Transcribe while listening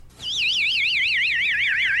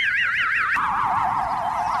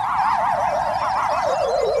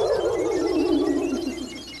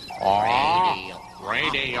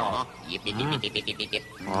Yeah,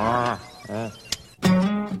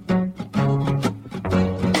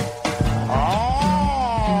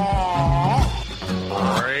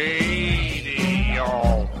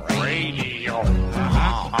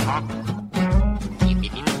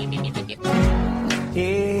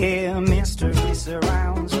 mystery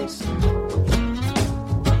surrounds us.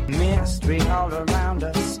 Mystery all around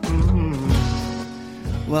us.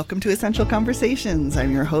 Welcome to Essential Conversations. I'm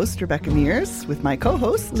your host, Rebecca Mears, with my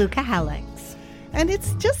co-host, Luca Hallex. And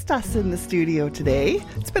it's just us in the studio today.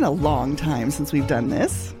 It's been a long time since we've done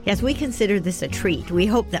this. Yes, we consider this a treat. We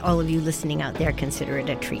hope that all of you listening out there consider it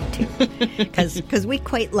a treat, too. Because we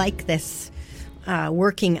quite like this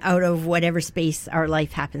working out of whatever space our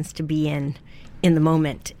life happens to be in the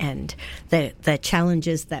moment, and the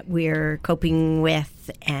challenges that we're coping with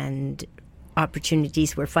and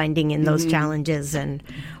opportunities we're finding in those challenges, and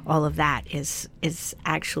all of that is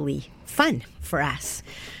actually fun for us.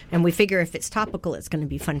 And we figure if it's topical, it's going to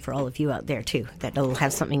be fun for all of you out there too, that it'll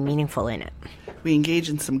have something meaningful in it. We engage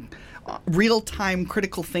in some real-time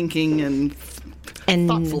critical thinking and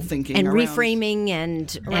thoughtful thinking and around, reframing and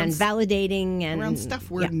validating and around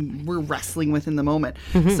stuff we're wrestling with in the moment.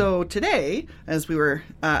 So today, as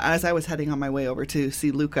I was heading on my way over to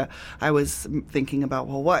see Luca, I was thinking about,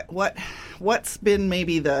 well, what's been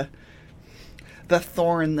maybe the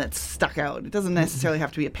thorn that's stuck out. It doesn't necessarily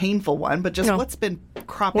have to be a painful one, but just what's been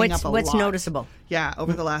cropping up a lot. What's noticeable? Yeah,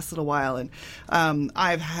 over the last little while. And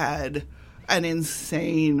I've had an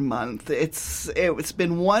insane month. It's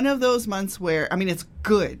been one of those months where, I mean, it's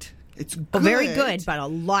good. It's good. Very good, but a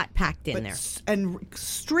lot packed in there. And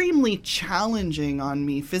extremely challenging on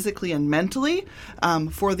me physically and mentally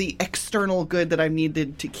for the external good that I've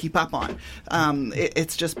needed to keep up on.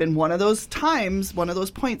 It's just been one of those times, one of those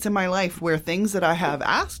points in my life where things that I have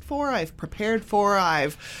asked for, I've prepared for,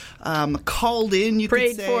 I've called in,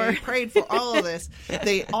 prayed for, all of this.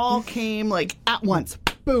 They all came like at once.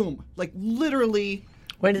 Boom. Like literally.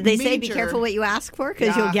 What did they say? Be careful what you ask for,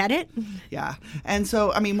 because you'll get it. Yeah. And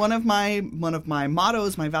so, I mean, one of my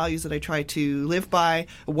mottos, my values that I try to live by,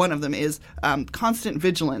 one of them is constant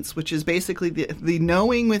vigilance, which is basically the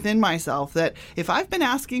knowing within myself that if I've been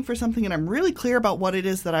asking for something and I'm really clear about what it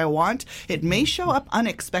is that I want, it may show up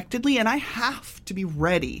unexpectedly, and I have to be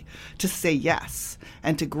ready to say yes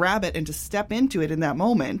and to grab it and to step into it in that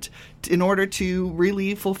moment in order to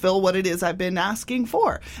really fulfill what it is I've been asking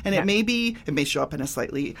for. And it may show up in a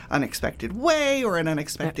slightly unexpected way or an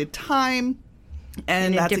unexpected time.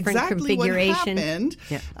 And that's exactly what happened.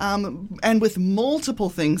 Yeah. And with multiple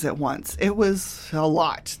things at once. It was a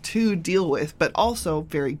lot to deal with, but also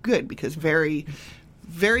very good, because very,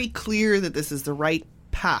 very clear that this is the right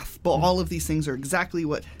path. But all of these things are exactly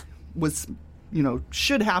what was,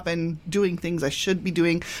 should happen, doing things I should be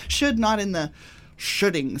doing, should not in the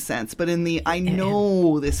shoulding sense, but in the I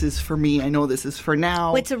know this is for me, I know this is for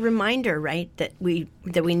now. Well, it's a reminder, right, that we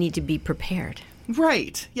need to be prepared.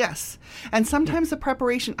 Right, yes. And sometimes the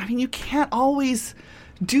preparation, I mean, you can't always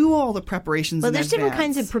do all the preparations in advance. Different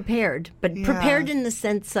kinds of prepared, but prepared in the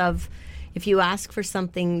sense of, if you ask for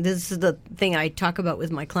something, this is the thing I talk about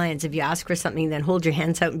with my clients. If you ask for something, then hold your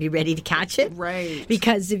hands out and be ready to catch it. Right.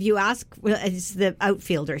 Because if you ask, it's the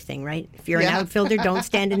outfielder thing, right? If you're an outfielder, don't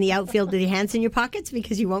stand in the outfield with your hands in your pockets,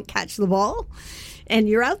 because you won't catch the ball. And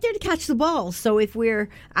you're out there to catch the ball. So if we're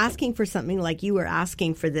asking for something like you were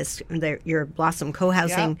asking for this, your Blossom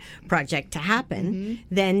co-housing project to happen,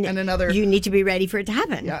 then you need to be ready for it to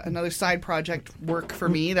happen. Yeah, another side project work for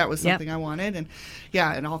me. That was something I wanted. And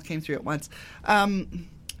it all came through at once. And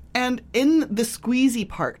in the squeezy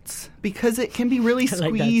parts, because it can be really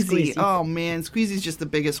squeezy. Oh, man, squeezy is just the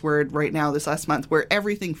biggest word right now this last month, where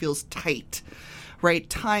everything feels tight. Right?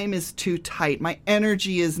 Time is too tight. My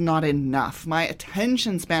energy is not enough. My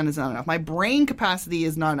attention span is not enough. My brain capacity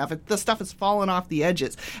is not enough. The stuff has fallen off the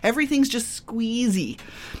edges. Everything's just squeezy.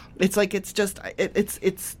 It's like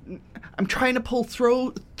I'm trying to pull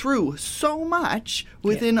through so much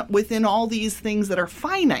within all these things that are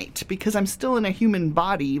finite, because I'm still in a human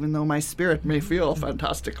body, even though my spirit may feel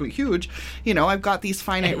fantastically huge. I've got these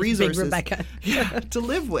finite resources to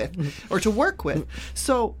live with or to work with.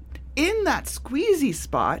 So in that squeezy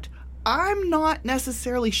spot, I'm not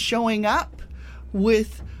necessarily showing up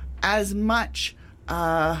with as much,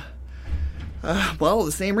 the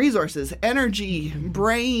same resources, energy,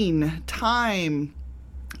 brain, time,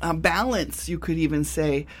 balance, you could even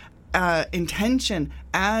say, intention,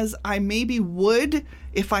 as I maybe would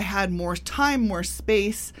if I had more time, more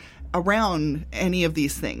space around any of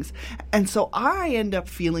these things. And so I end up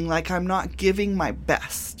feeling like I'm not giving my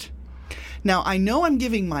best. Now, I know I'm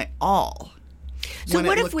giving my all. So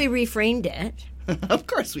what if we reframed it Of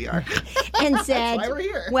course we are. and said, why we're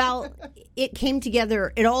here. well,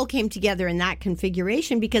 it all came together in that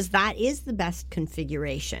configuration because that is the best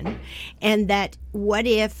configuration. And that what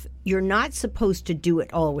if you're not supposed to do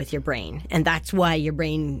it all with your brain, and that's why your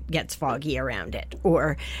brain gets foggy around it,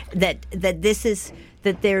 or that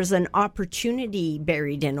there's an opportunity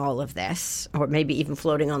buried in all of this, or maybe even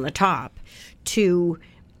floating on the top, to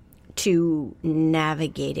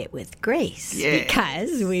navigate it with grace. Yes.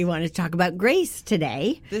 Because we want to talk about grace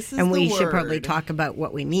today. This is and we the should probably word. talk about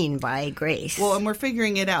what we mean by grace. Well, and we're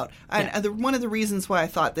figuring it out. And one of the reasons why I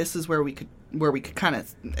thought this is where we could kind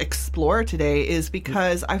of explore today is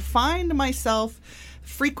because I find myself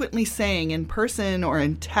frequently saying in person or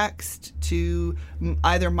in text to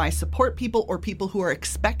either my support people or people who are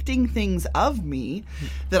expecting things of me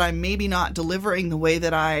that I'm maybe not delivering the way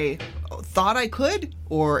that I thought I could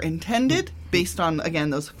or intended based on, again,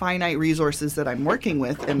 those finite resources that I'm working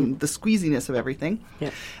with and the squeeziness of everything. Yeah.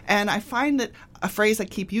 And I find that a phrase I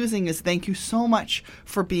keep using is thank you so much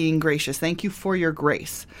for being gracious. Thank you for your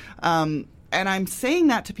grace. And I'm saying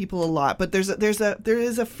that to people a lot, but there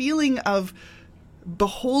is a feeling of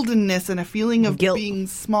beholdenness and a feeling of guilt. Being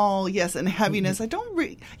small, yes, and heaviness.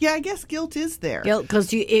 I guess guilt is there. Guilt,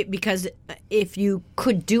 because if you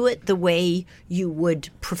could do it the way you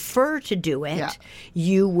would prefer to do it,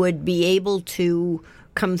 you would be able to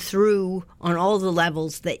come through on all the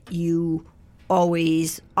levels that you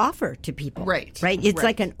always offer to people. Right. It's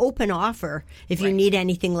like an open offer. If you need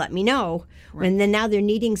anything, let me know. And then now they're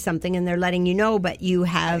needing something and they're letting you know, but you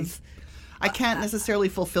have... I can't necessarily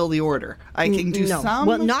fulfill the order. I can do some.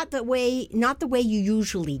 Well, not the way you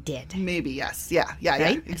usually did. Maybe, yes. Yeah,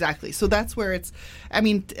 Right? exactly. So that's where it's, I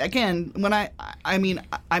mean, again, when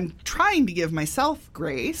I'm trying to give myself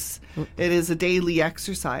grace. It is a daily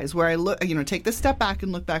exercise where I look, take the step back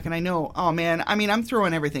and look back and I know, oh man, I'm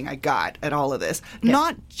throwing everything I got at all of this. Yeah.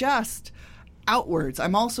 Not just outwards.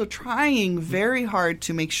 I'm also trying very hard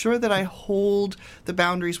to make sure that I hold the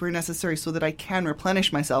boundaries where necessary so that I can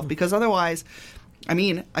replenish myself, because otherwise,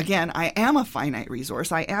 again, I am a finite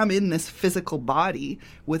resource. I am in this physical body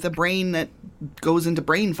with a brain that goes into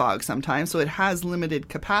brain fog sometimes, so it has limited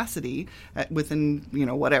capacity within,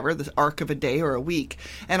 whatever, the arc of a day or a week.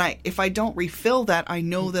 And if I don't refill that, I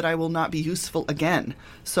know that I will not be useful again.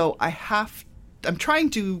 So I'm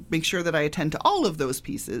trying to make sure that I attend to all of those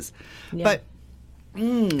pieces. Yeah. But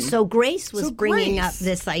so Grace was bringing up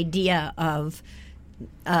this idea of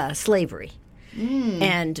slavery.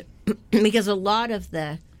 And because a lot of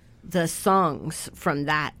the songs from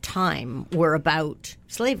that time were about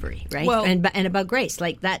slavery, right? Well, and about grace.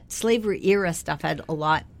 Like that slavery era stuff had a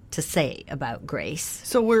lot to say about grace.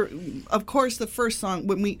 So of course, the first song,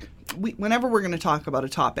 whenever we're going to talk about a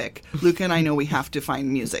topic, Luca and I know we have to find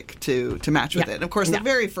music to match with it. And of course, the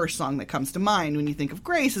very first song that comes to mind when you think of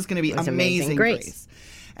grace is going to be Amazing Grace.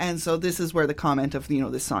 And so this is where the comment of,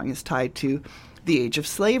 this song is tied to the age of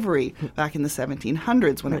slavery back in the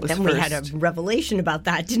 1700s when it was then first. We had a revelation about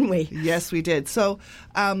that, didn't we? Yes, we did. So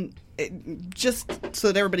just so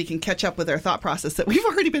that everybody can catch up with our thought process that we've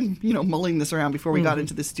already been, mulling this around before we got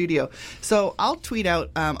into the studio. So I'll tweet out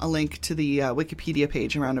a link to the Wikipedia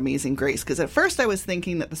page around Amazing Grace, because at first I was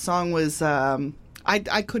thinking that the song was...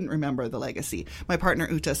 I couldn't remember the legacy. My partner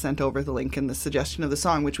Uta sent over the link and the suggestion of the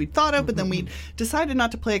song, which we thought of, but then we decided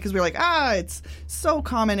not to play it because we were like, it's so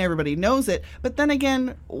common, everybody knows it. But then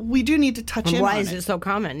again, we do need to touch in on it. Why is it so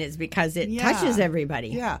common? It's because it touches everybody.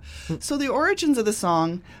 Yeah. So the origins of the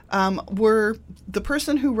song were the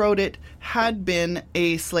person who wrote it had been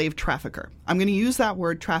a slave trafficker. I'm going to use that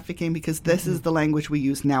word trafficking because this is the language we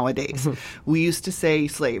use nowadays. We used to say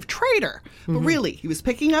slave trader, but really he was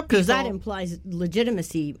picking up people. Because that implies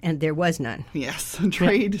legitimacy, and there was none. Yes,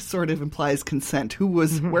 trade sort of implies consent.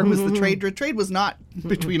 Where was the trade? The trade was not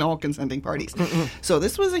between all consenting parties. So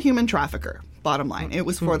this was a human trafficker, bottom line. It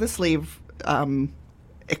was for the slave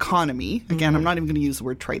economy. Again, I'm not even going to use the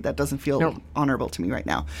word trade. That doesn't feel honorable to me right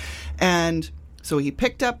now. And so he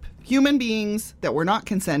picked up human beings that were not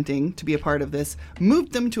consenting to be a part of this,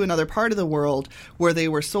 moved them to another part of the world where they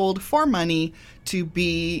were sold for money to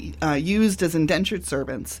be used as indentured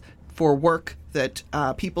servants for work that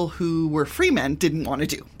people who were free men didn't want to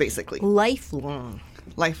do, basically. Lifelong.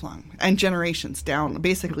 And generations down.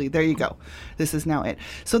 Basically, there you go. This is now it.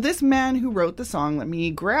 So this man who wrote the song, let me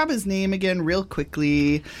grab his name again real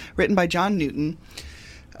quickly, written by John Newton.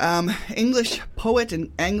 English poet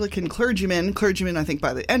and Anglican clergyman, I think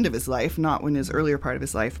by the end of his life, not in his earlier part of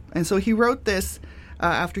his life. And so he wrote this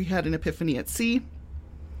after he had an epiphany at sea,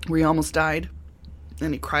 where he almost died,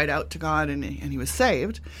 and he cried out to God, and he was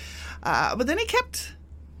saved. But then he kept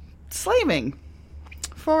slaving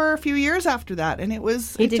for a few years after that, and it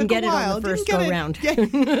was. He it didn't took get a it while. on the first Didn't get go-round. Yeah,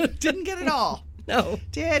 didn't get it all. No.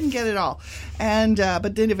 Didn't get it all, and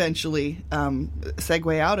but did eventually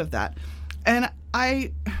segue out of that. And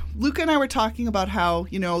Luca and I were talking about how,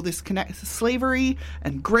 this slavery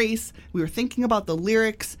and grace. We were thinking about the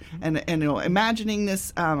lyrics and imagining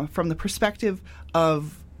this from the perspective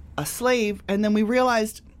of a slave, and then we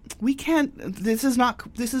realized we can't. This is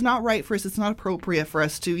not right for us. It's not appropriate for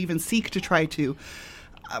us to even seek to try to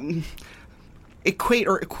equate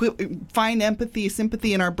or find empathy,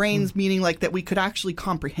 sympathy in our brains, meaning like that we could actually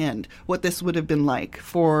comprehend what this would have been like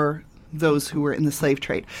for those who were in the slave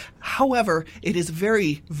trade. However, it is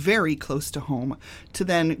very, very close to home to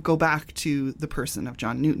then go back to the person of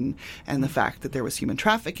John Newton and the fact that there was human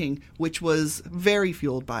trafficking, which was very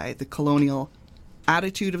fueled by the colonial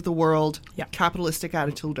attitude of the world, capitalistic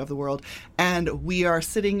attitude of the world. And we are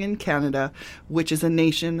sitting in Canada, which is a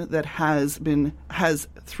nation that has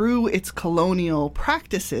through its colonial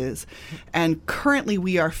practices, and currently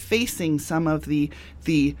we are facing some of the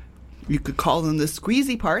you could call them the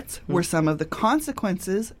squeezy parts, were some of the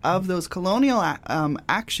consequences of those colonial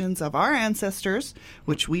actions of our ancestors,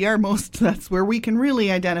 which that's where we can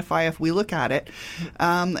really identify if we look at it.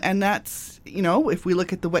 And that's, if we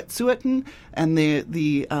look at the Wet'suwet'en and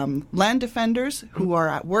the land defenders who are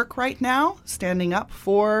at work right now, standing up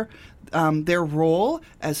for their role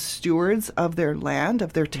as stewards of their land,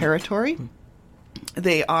 of their territory.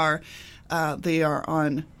 They are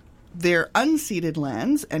on their unceded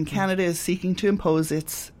lands, and Canada is seeking to impose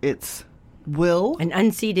its will. And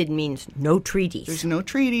unceded means no treaties. There's no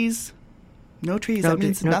treaties. No treaties. That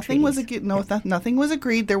means nothing was nothing was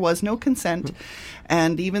agreed. There was no consent,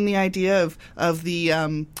 and even the idea of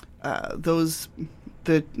the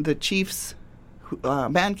chiefs,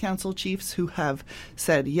 band council chiefs who have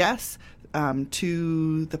said yes.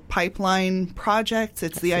 To the pipeline projects,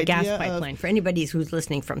 it's the idea gas pipeline for anybody who's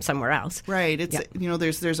listening from somewhere else. Right. It's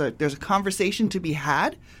there's a conversation to be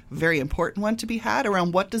had, a very important one to be had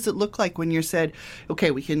around what does it look like when you're said, okay,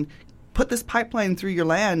 we can put this pipeline through your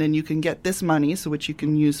land and you can get this money, so which you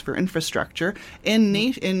can use for infrastructure in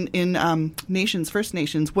nations, First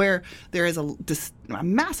Nations, where there is a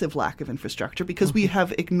massive lack of infrastructure because we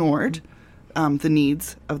have ignored. The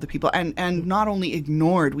needs of the people, and not only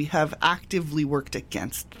ignored, we have actively worked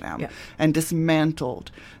against them and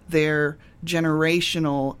dismantled their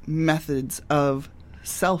generational methods of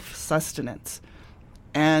self-sustenance.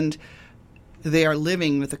 And they are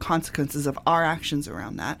living with the consequences of our actions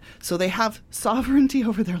around that. So they have sovereignty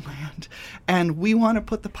over their land, and we want to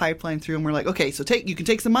put the pipeline through, and we're like, okay, so you can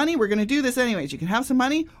take some money, we're going to do this anyways. You can have some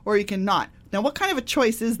money or you can not. Now, what kind of a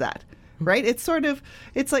choice is that? Right? It's like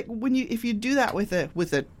if you do that with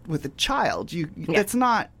a child, it's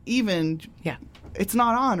not even it's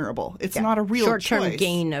not honorable. It's not a real short-term choice.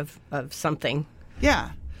 Gain of something.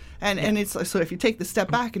 Yeah. And it's so if you take the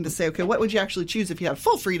step back and to say, okay, what would you actually choose if you had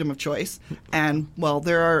full freedom of choice? And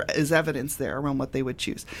there is evidence there around what they would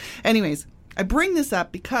choose. Anyways, I bring this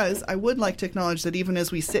up because I would like to acknowledge that even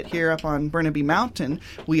as we sit here up on Burnaby Mountain,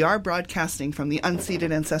 we are broadcasting from the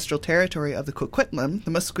unceded ancestral territory of the Coquitlam,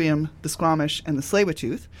 the Musqueam, the Squamish, and the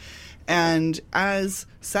Tsleil-Waututh. And as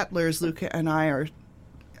settlers, Luca and I are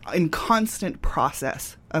in constant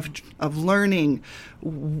process of learning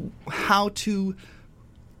how to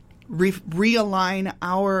realign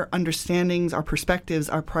our understandings, our perspectives,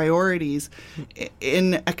 our priorities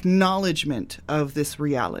in acknowledgement of this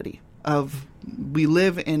reality. We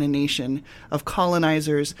live in a nation of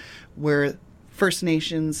colonizers where First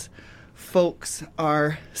Nations folks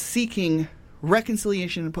are seeking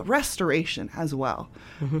reconciliation but restoration as well,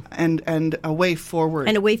 and a way forward.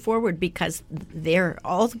 And a way forward because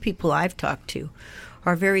all the people I've talked to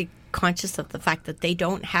are very conscious of the fact that they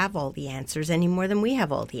don't have all the answers any more than we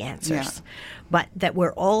have all the answers, but that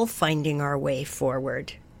we're all finding our way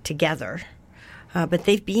forward together. But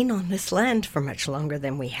they've been on this land for much longer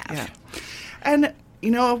than we have. Yeah. And,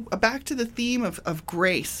 back to the theme of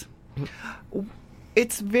grace.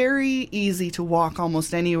 It's very easy to walk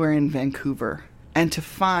almost anywhere in Vancouver and to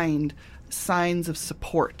find signs of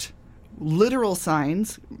support. Literal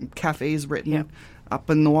signs, cafes written up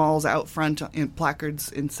in the walls, out front, in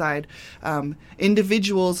placards inside.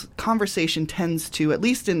 Individuals, conversation tends to, at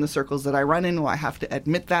least in the circles that I run in, I have to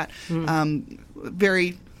admit that,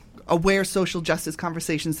 very aware social justice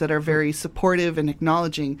conversations that are very supportive and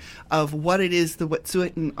acknowledging of what it is the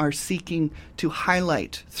Wet'suwet'en are seeking to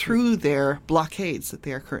highlight through their blockades that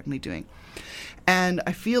they are currently doing. And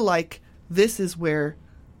I feel like this is where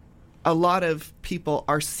a lot of people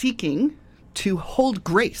are seeking to hold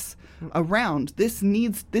grace around. This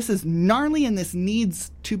is gnarly, and this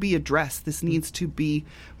needs to be addressed. This needs to be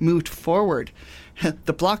moved forward.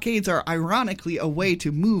 The blockades are ironically a way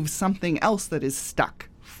to move something else that is stuck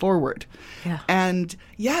forward. Yeah. And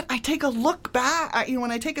yet I take a look back, when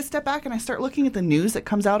I take a step back and I start looking at the news that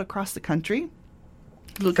comes out across the country,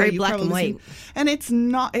 very black and white. And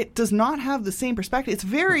it does not have the same perspective. It's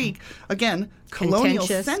very, again, colonial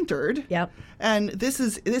Contentious. centered. Yep. And this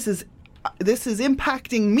is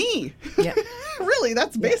impacting me. Yep. Really,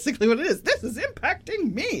 that's basically what it is. This is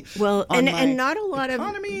impacting me. Well, on and my not a lot of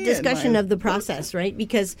economy discussion and my of the process, right?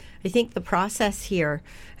 Because I think the process here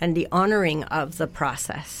and the honoring of the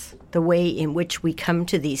process, the way in which we come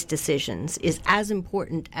to these decisions, is as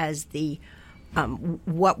important as the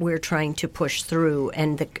what we're trying to push through,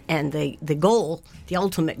 and the goal, the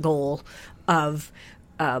ultimate goal of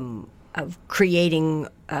creating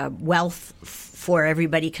wealth for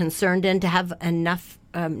everybody concerned, and to have enough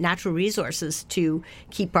natural resources to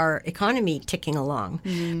keep our economy ticking along.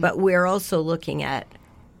 But we're also looking at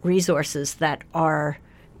resources that are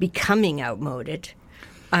becoming outmoded.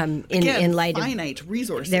 In light of finite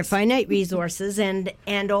resources. They're finite resources,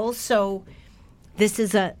 and also this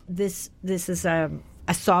is a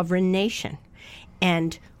sovereign nation,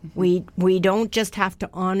 and we don't just have to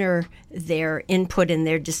honor their input and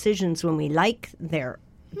their decisions when we like the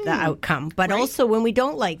outcome, but also when we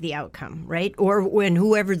don't like the outcome, right? Or when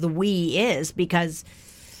whoever the we is, because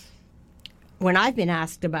when I've been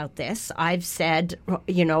asked about this, I've said,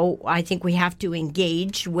 I think we have to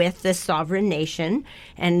engage with the sovereign nation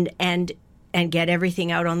and get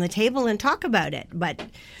everything out on the table and talk about it.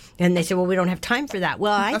 And they say, well, we don't have time for that.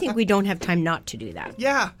 Well, I think we don't have time not to do that.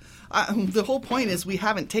 Yeah. The whole point is we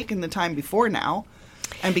haven't taken the time before now.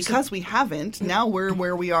 And because we haven't, now we're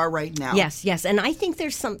where we are right now. Yes. And I think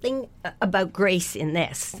there's something about grace in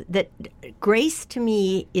this, that grace to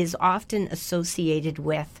me is often associated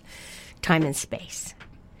with time and space.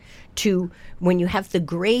 When you have the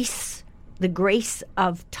grace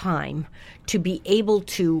of time to be able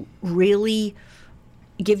to really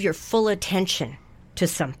give your full attention to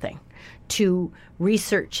something, to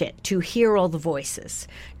research it, to hear all the voices,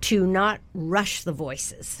 to not rush the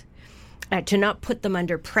voices, to not put them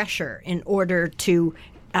under pressure in order to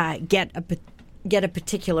get a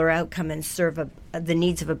particular outcome and serve the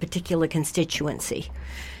needs of a particular constituency.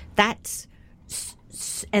 That's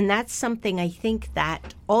something I think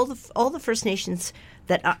that all the First Nations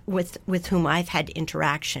that with whom I've had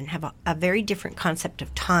interaction have a very different concept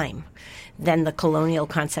of time than the colonial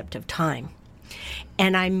concept of time.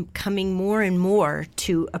 And I'm coming more and more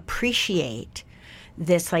to appreciate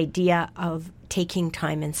this idea of taking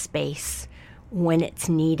time and space when it's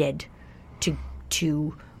needed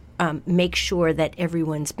to make sure that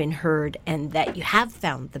everyone's been heard and that you have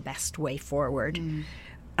found the best way forward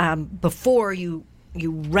before you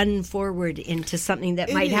run forward into something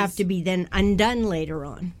that might have to be then undone later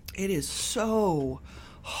on. It is so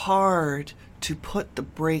hard to put the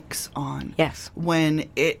brakes on. Yes. When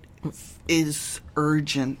it is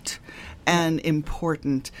urgent and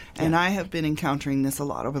important. And I have been encountering this a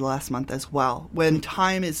lot over the last month as well. When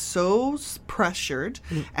time is so pressured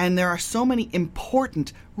and there are so many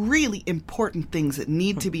important, really important things that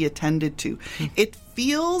need to be attended to, it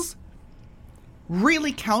feels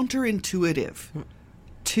really counterintuitive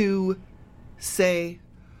to say,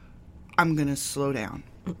 I'm going to slow down.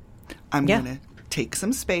 I'm going to take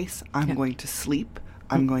some space. I'm going to sleep.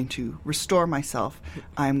 I'm going to restore myself.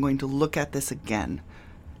 I'm going to look at this again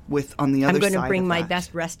on the other side. I'm going to bring of my that.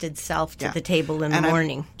 best rested self to the table in the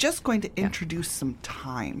morning. I'm just going to introduce some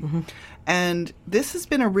time. And this has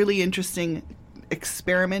been a really interesting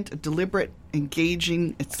experiment, a deliberate,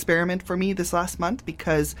 engaging experiment for me this last month,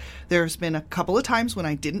 because there's been a couple of times when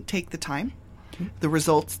I didn't take the time. The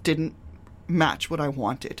results didn't match what I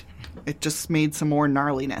wanted. It just made some more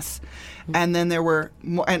gnarliness. And then there were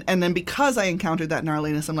more, and then because I encountered that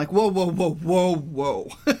gnarliness, I'm like, whoa.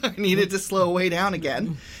 I needed to slow way down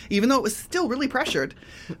again, even though it was still really pressured,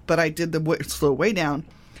 but I did the slow way down,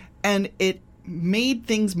 and it made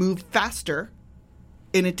things move faster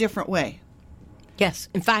in a different way. Yes.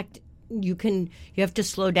 In fact, you have to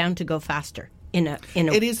slow down to go faster in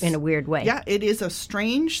a weird way. Yeah, it is a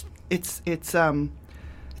strange, it's a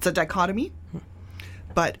dichotomy,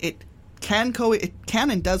 but it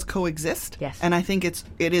can and does coexist. Yes. And I think it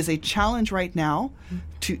is a challenge right now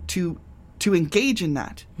to engage in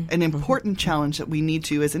that, an important challenge that we need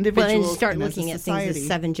to as individuals. Well, and start and looking as a at society. things as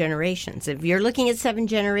 7 generations. If you're looking at 7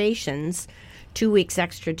 generations, 2 weeks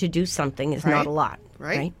extra to do something is not a lot.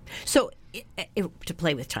 Right. So to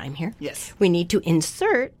play with time here. Yes. We need to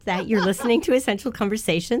insert that you're listening to Essential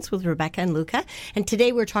Conversations with Rebecca and Luca. And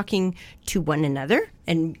today we're talking to one another.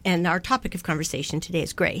 And our topic of conversation today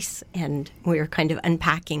is grace. And we're kind of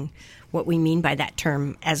unpacking what we mean by that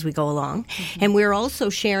term as we go along. Mm-hmm. And we're also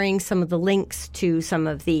sharing some of the links to some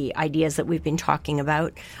of the ideas that we've been talking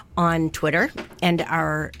about on Twitter. And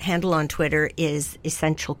our handle on Twitter is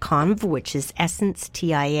EssentialConv, which is Essence,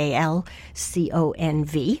 TIALCONV.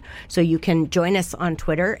 So you can join us on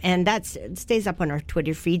Twitter, and that stays up on our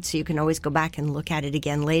Twitter feed, so you can always go back and look at it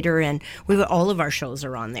again later. And all of our shows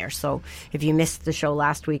are on there. So if you missed the show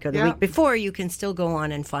last week or the week before, you can still go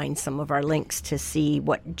on and find some of our links to see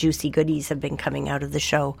what juicy goodies have been coming out of the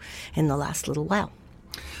show in the last little while.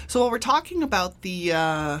 So while we're talking about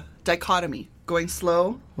the dichotomy, going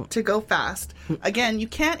slow to go fast, again, you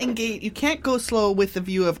can't go slow with the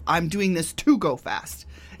view of I'm doing this to go fast.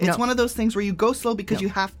 It's one of those things where you go slow because you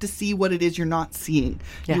have to see what it is you're not seeing.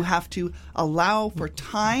 Yeah. You have to allow for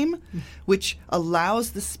time, which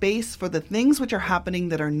allows the space for the things which are happening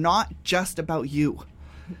that are not just about you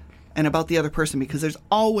and about the other person, because there's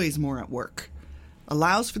always more at work.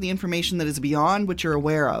 Allows for the information that is beyond what you're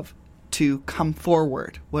aware of to come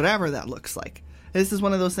forward, whatever that looks like. This is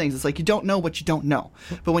one of those things. It's like you don't know what you don't know.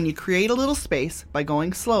 But when you create a little space by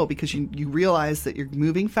going slow because you realize that you're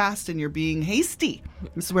moving fast and you're being hasty,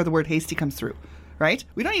 this is where the word hasty comes through, right?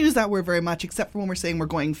 We don't use that word very much except for when we're saying we're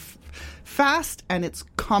going fast and it's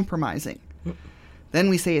compromising. Then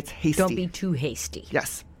we say it's hasty. Don't be too hasty.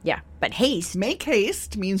 Yes. Yeah, but haste. Make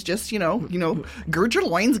haste means just, gird your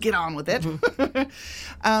loins, get on with it.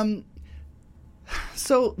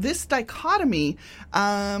 So this dichotomy,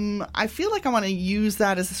 I feel like I want to use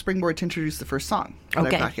that as a springboard to introduce the first song that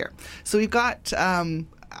I've got here. So we've got,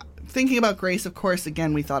 thinking about grace, of course,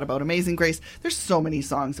 again, we thought about Amazing Grace. There's so many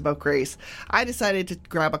songs about grace. I decided to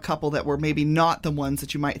grab a couple that were maybe not the ones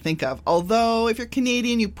that you might think of. Although, if you're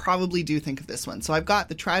Canadian, you probably do think of this one. So I've got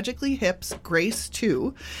the Tragically Hip's Grace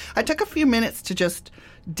 2. I took a few minutes to just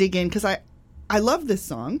dig in because I love this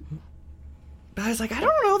song. But I was like, I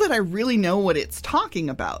don't know that I really know what it's talking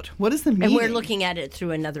about. What is the meaning? And we're looking at it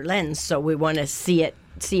through another lens, so we want to see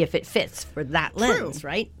if it fits for that lens,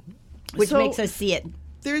 right? Which makes us see it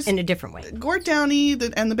in a different way. Gord Downie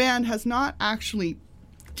and the band has not actually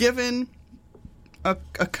given a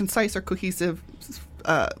concise or cohesive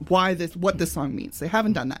what this song means. They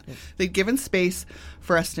haven't done that. They've given space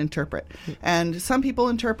for us to interpret. And some people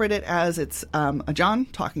interpret it as it's a John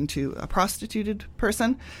talking to a prostituted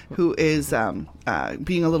person who is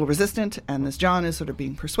being a little resistant, and this John is sort of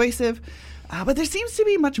being persuasive. But there seems to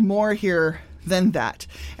be much more here than that.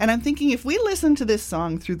 And I'm thinking if we listen to this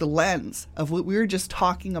song through the lens of what we were just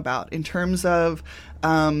talking about in terms of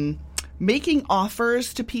making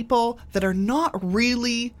offers to people that are not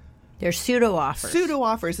really... They're pseudo-offers.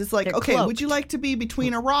 Pseudo-offers. It's like, okay, cloaked. Would you like to be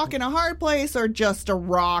between a rock and a hard place, or just a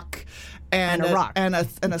rock and a rock and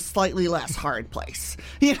a slightly less hard place?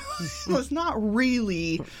 It's not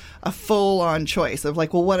really a full-on choice of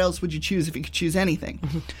like, well, what else would you choose if you could choose anything?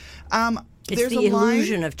 It's the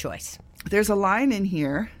illusion of choice. There's a line in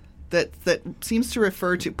here that seems to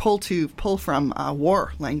refer to pull from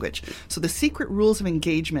war language. So the secret rules of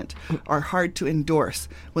engagement are hard to endorse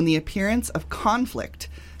when the appearance of conflict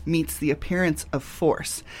meets the appearance of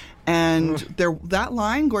force. And that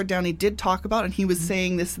line Gord Downie did talk about, and he was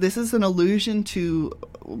saying this is an allusion to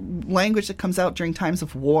language that comes out during times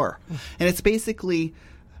of war. And it's basically,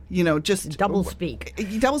 just...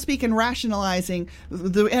 Doublespeak and rationalizing.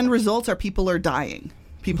 The end results are people are dying.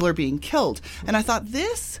 People are being killed. And I thought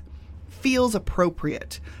this feels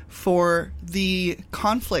appropriate for the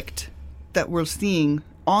conflict that we're seeing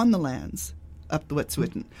on the lands up the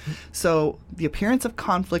Wet'suwet'en. So the appearance of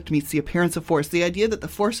conflict meets the appearance of force. The idea that the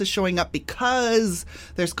force is showing up because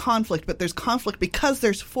there's conflict, but there's conflict because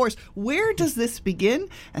there's force. Where does this begin?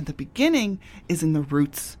 And the beginning is in the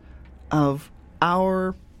roots of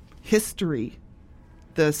our history,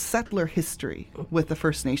 the settler history with the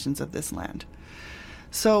First Nations of this land.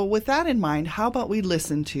 So with that in mind, how about we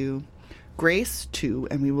listen to Grace 2,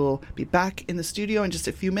 and we will be back in the studio in just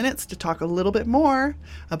a few minutes to talk a little bit more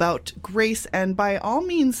about grace. And by all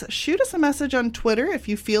means, shoot us a message on Twitter if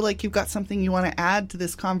you feel like you've got something you want to add to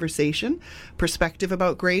this conversation, perspective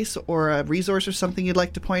about grace, or a resource or something you'd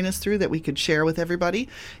like to point us through that we could share with everybody.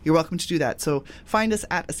 You're welcome to do that. So find us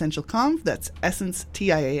at EssentialConv, that's Essence,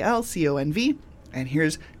 TIALCONV, and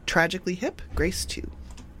here's Tragically Hip, Grace 2.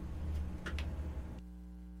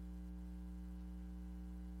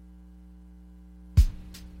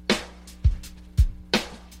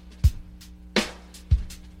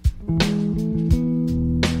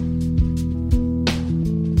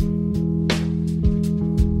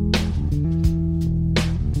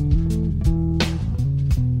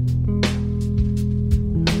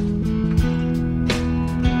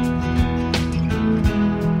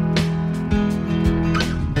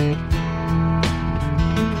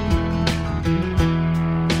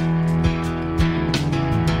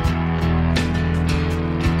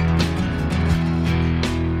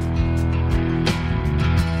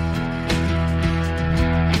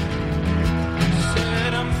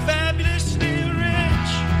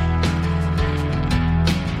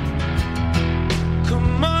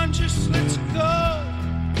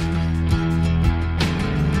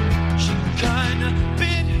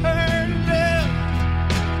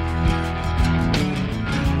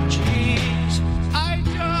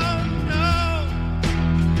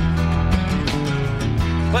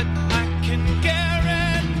 but I can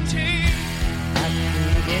guarantee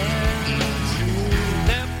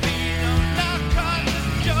there'll be no knock on the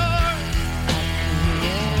door.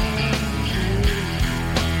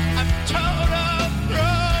 I'm total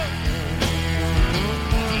broke.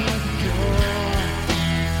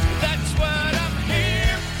 That's what I'm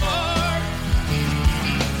here for.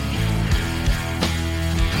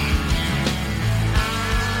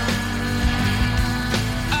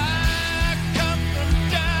 I come from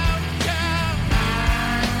downtown,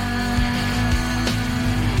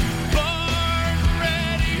 born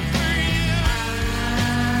ready for you.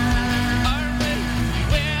 Army,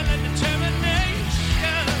 will and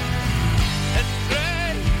determination and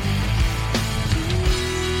grace.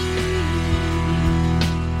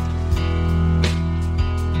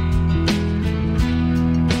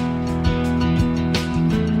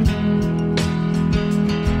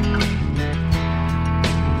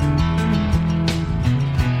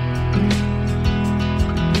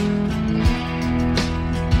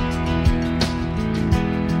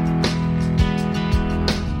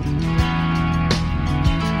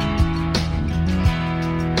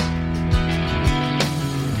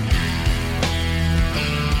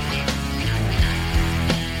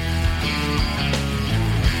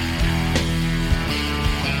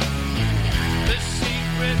 The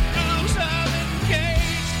secret rules of engagement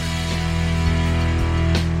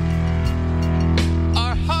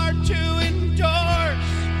are hard to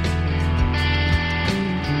endorse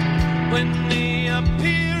when the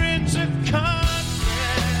appearance of conflict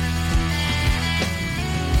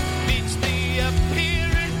meets the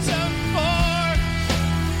appearance of force.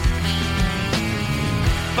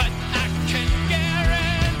 But I can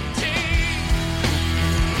guarantee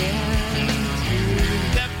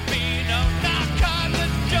there'll be no knock on the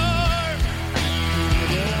door.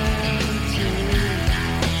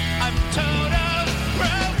 I'm total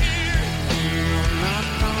pro here.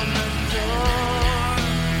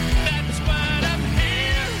 That's what I'm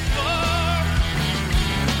here for.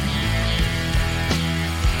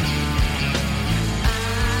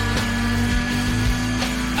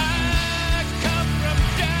 I come from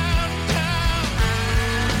downtown,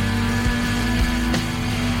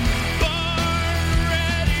 born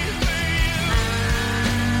ready for you.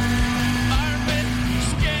 Armed,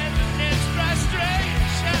 scared of this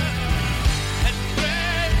frustration and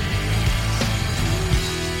grace.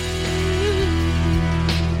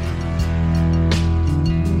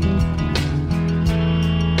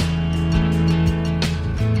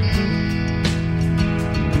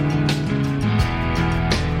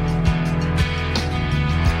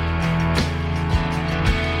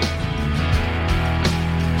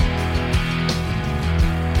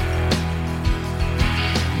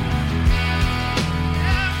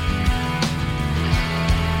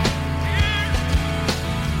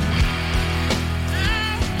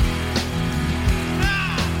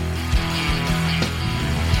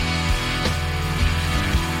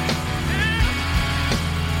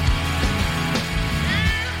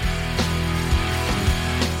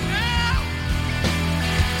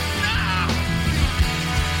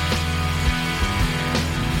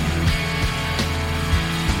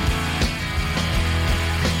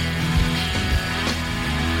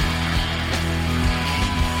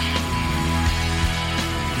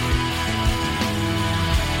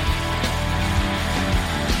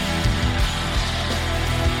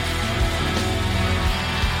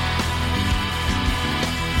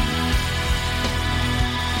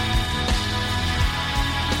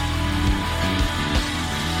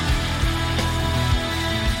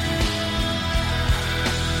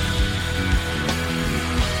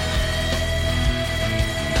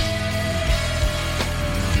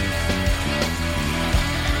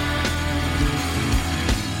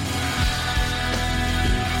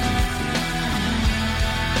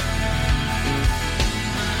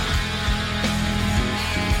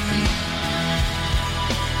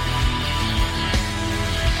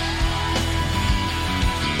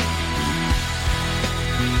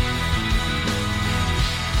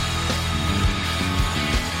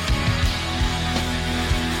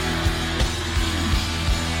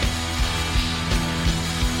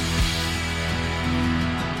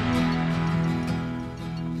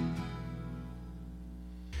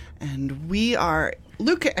 And we are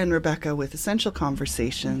Luca and Rebecca with Essential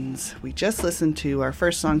Conversations. We just listened to our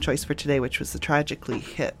first song choice for today, which was the Tragically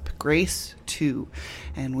Hip, Grace 2.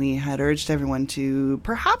 And we had urged everyone to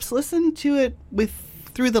perhaps listen to it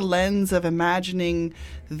through the lens of imagining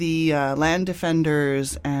the land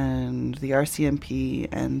defenders and the RCMP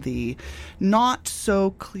and the not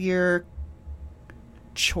so clear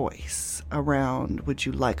choice around, would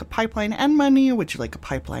you like a pipeline and money, or would you like a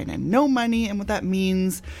pipeline and no money? And what that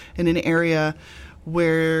means in an area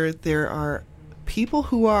where there are people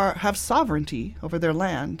who have sovereignty over their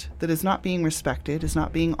land that is not being respected, is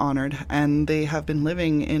not being honored, and they have been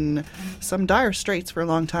living in some dire straits for a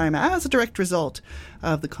long time as a direct result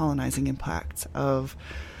of the colonizing impacts of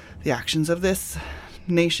the actions of this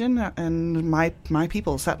nation and my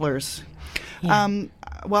people, settlers. Yeah.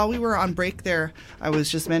 While we were on break there, I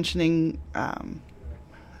was just mentioning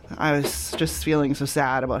I was just feeling so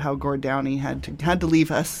sad about how Gord Downie had to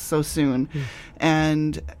leave us so soon,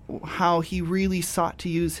 and how he really sought to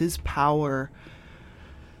use his power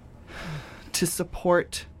to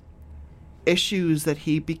support issues that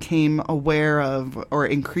he became aware of or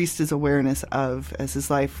increased his awareness of as his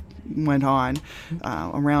life went on,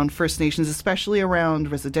 around First Nations, especially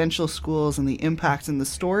around residential schools and the impacts and the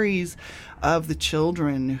stories of the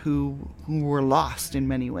children who were lost in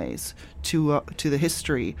many ways to the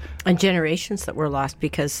history. And generations that were lost,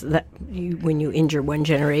 because when you injure one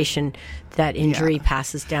generation, that injury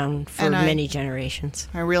passes down for many generations.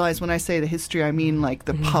 I realize when I say the history, I mean like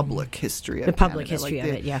the public history of the public Canada, history like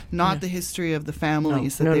of it, yeah. Not Yeah. the history of the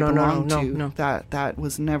families No. that they No. belonged to. No. That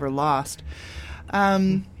was never lost.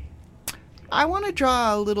 I want to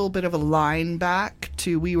draw a little bit of a line back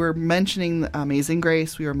to, we were mentioning Amazing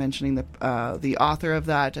Grace. We were mentioning the author of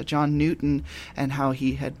that, John Newton, and how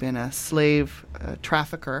he had been a slave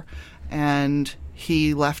trafficker, and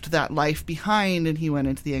he left that life behind and he went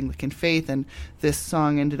into the Anglican faith, and this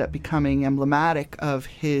song ended up becoming emblematic of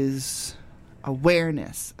his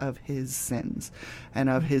awareness of his sins and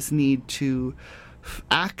of his need to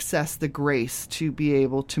access the grace to be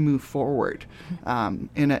able to move forward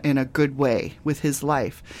in a good way with his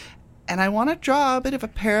life. And I want to draw a bit of a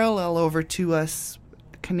parallel over to us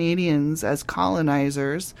Canadians as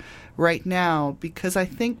colonizers right now, because I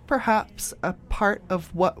think perhaps a part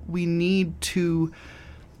of what we need to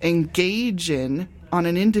engage in on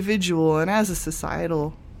an individual and as a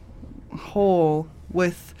societal whole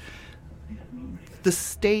with the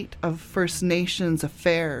state of First Nations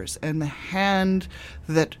affairs and the hand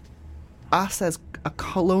that us as a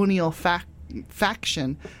colonial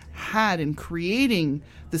faction had in creating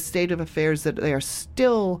the state of affairs that they are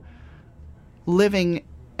still living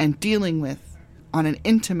and dealing with on an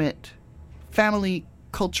intimate, family,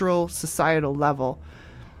 cultural, societal level.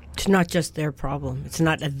 It's not just their problem. It's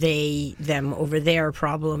not a they, them over their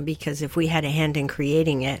problem, because if we had a hand in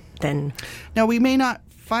creating it, then... Now, we may not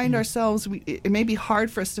find ourselves, it may be hard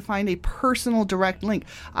for us to find a personal direct link.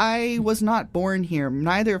 I was not born here.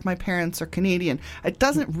 Neither of my parents are Canadian. It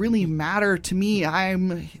doesn't really matter to me.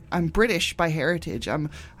 I'm British by heritage. I'm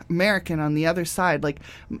American on the other side. Like,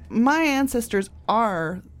 my ancestors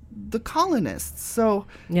are the colonists. So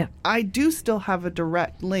Yeah. I do still have a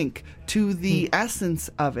direct link to the essence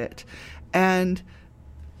of it. And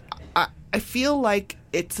I feel like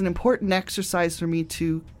it's an important exercise for me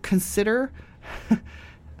to consider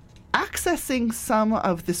accessing some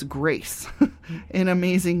of this grace in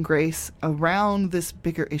Amazing Grace around this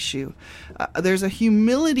bigger issue. There's a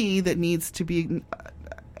humility that needs to be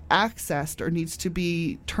accessed or needs to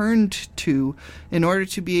be turned to in order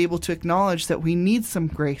to be able to acknowledge that we need some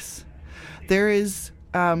grace. There is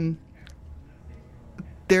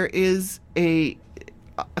a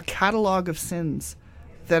catalog of sins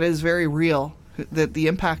that is very real, that the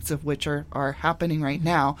impacts of which are happening right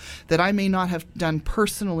now, that I may not have done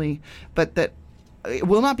personally, but that it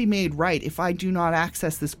will not be made right if I do not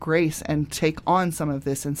access this grace and take on some of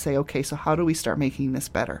this and say, okay, so how do we start making this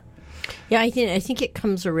better? Yeah, I think it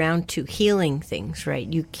comes around to healing things, right?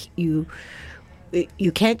 You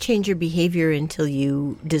can't change your behavior until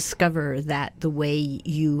you discover that the way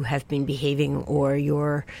you have been behaving or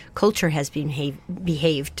your culture has been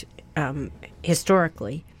behaved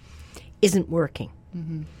historically isn't working,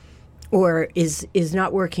 or is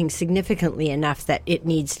not working significantly enough that it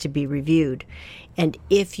needs to be reviewed. And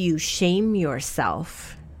if you shame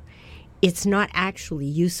yourself, it's not actually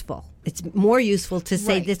useful. It's more useful to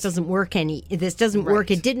say, Right. this doesn't work. This doesn't work.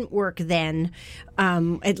 Right. It didn't work then.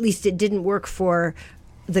 At least it didn't work for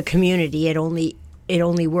the community. It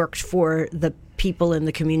only worked for the people in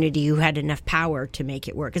the community who had enough power to make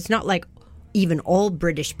it work. It's not like even all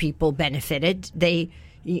British people benefited.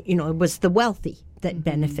 It was the wealthy that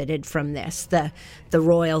benefited from this, the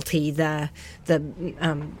royalty, those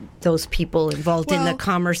people involved in the Well,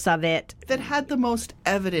 commerce of it. That had the most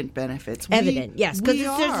evident benefits. Yes, because we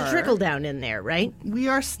there's a are- trickle down in there, right? We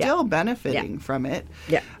are still benefiting from it.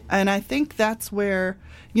 Yeah. And I think that's where,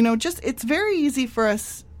 it's very easy for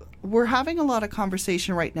us. We're having a lot of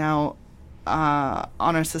conversation right now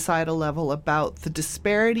on a societal level about the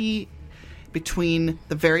disparity between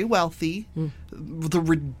the very wealthy, the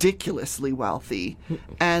ridiculously wealthy,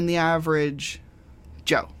 and the average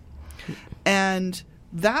Joe. And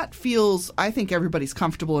that feels, I think everybody's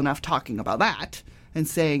comfortable enough talking about that and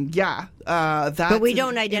saying, that's... But we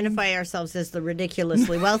don't identify ourselves as the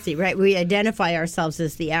ridiculously wealthy, right? We identify ourselves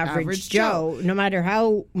as the average Joe, no matter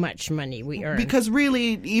how much money we earn. Because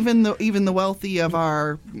really, even the wealthy of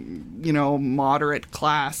our, moderate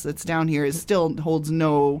class that's down here is still holds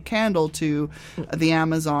no candle to the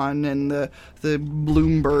Amazon and the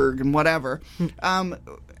Bloomberg and whatever.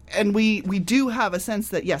 And we do have a sense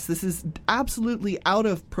that, yes, this is absolutely out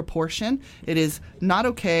of proportion. It is not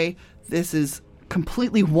okay. This is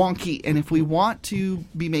completely wonky. And if we want to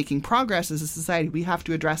be making progress as a society, we have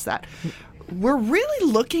to address that. We're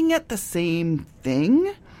really looking at the same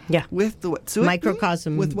thing. Yeah. With the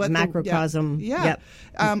microcosm, with what macrocosm. Yep.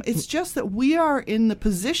 It's just that we are in the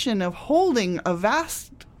position of holding a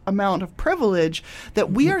vast amount of privilege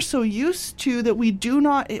that we are so used to that we do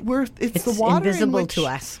not. It's the water invisible in which, to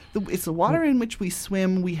us. It's the water in which we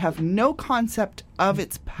swim. We have no concept of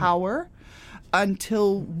its power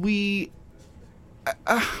until we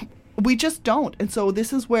just don't. And so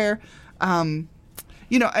this is where.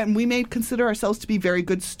 And we may consider ourselves to be very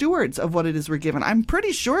good stewards of what it is we're given. I'm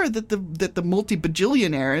pretty sure that the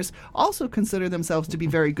multi-bajillionaires also consider themselves to be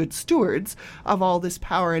very good stewards of all this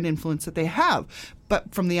power and influence that they have.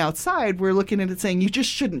 But from the outside, we're looking at it saying, you just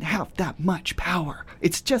shouldn't have that much power.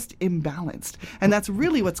 It's just imbalanced. And that's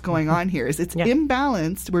really what's going on here, is it's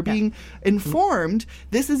imbalanced. We're being informed.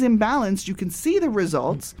 This is imbalanced. You can see the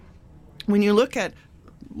results when you look at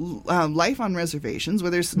life on reservations, where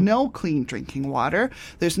there's no clean drinking water,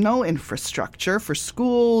 there's no infrastructure for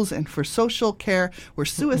schools and for social care, where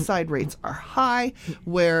suicide rates are high,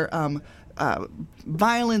 where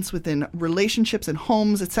violence within relationships and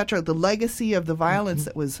homes, etc., the legacy of the violence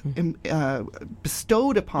that was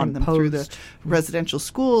bestowed upon them through the residential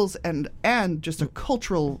schools, and just a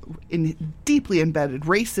cultural, deeply embedded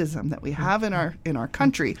racism that we have in our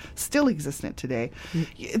country, still existent today.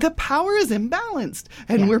 The power is imbalanced,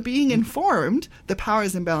 and we're being informed the power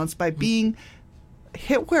is imbalanced by being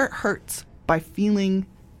hit where it hurts, by feeling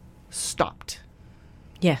stopped.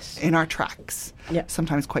 Yes. In our tracks. Yeah.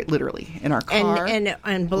 Sometimes quite literally. In our car.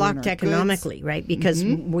 And blocked economically, goods. right? Because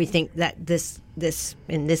we think that this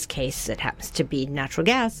in this case, it happens to be natural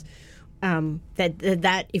gas,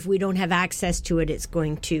 that if we don't have access to it, it's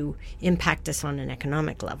going to impact us on an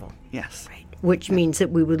economic level. Yes. Right. Which means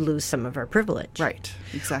that we would lose some of our privilege. Right.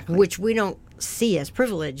 Exactly. Which we don't see as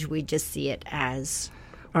privilege. We just see it as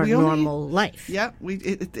our normal life. Yeah, we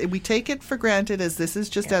take it for granted as this is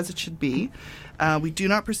just as it should be. We do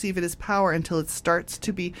not perceive it as power until it starts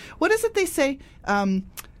to be. What is it they say?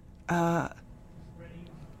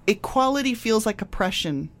 Equality feels like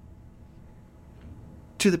oppression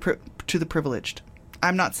to the privileged.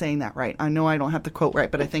 I'm not saying that right. I know I don't have the quote right,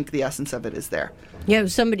 but I think the essence of it is there. Yeah,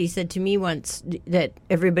 somebody said to me once that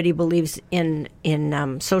everybody believes in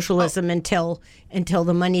socialism until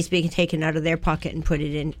the money's being taken out of their pocket and put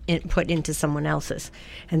into someone else's,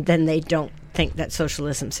 and then they don't think that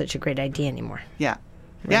socialism's such a great idea anymore. Yeah.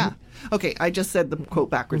 Right? Yeah. Okay, I just said the quote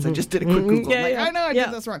backwards. I just did a quick Google. I know I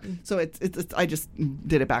did this wrong. So it's I just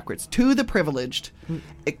did it backwards. To the privileged,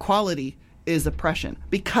 equality is oppression,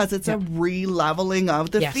 because it's a re-leveling of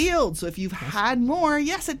the field. So if you've had more,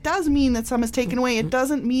 yes, it does mean that some is taken away. It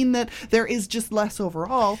doesn't mean that there is just less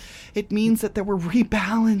overall. It means that we're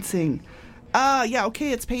rebalancing.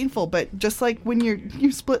 Okay, it's painful, but just like when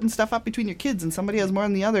you're splitting stuff up between your kids and somebody has more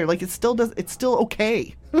than the other, like it's still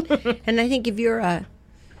okay. And I think if you're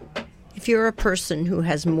a person who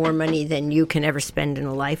has more money than you can ever spend in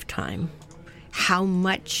a lifetime, how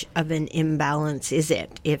much of an imbalance is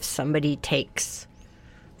it if somebody takes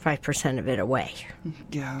 5% of it away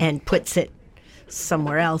and puts it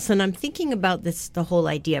somewhere else? And I'm thinking about the whole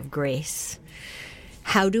idea of grace.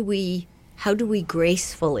 How do we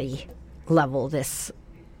gracefully level this,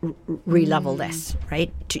 re-level this,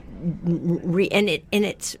 right?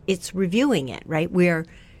 It's reviewing it, right? We're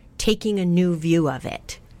taking a new view of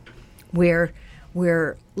it. We're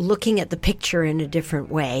looking at the picture in a different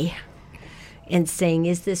way and saying,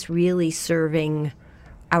 is this really serving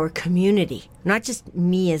our community? Not just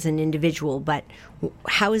me as an individual, but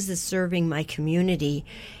how is this serving my community?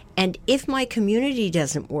 And if my community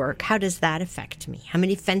doesn't work, how does that affect me? How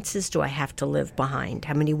many fences do I have to live behind?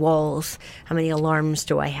 How many walls? How many alarms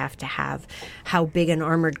do I have to have? How big an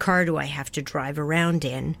armored car do I have to drive around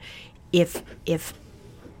in if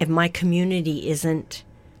my community isn't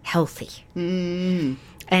healthy?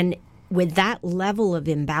 And with that level of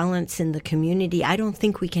imbalance in the community, I don't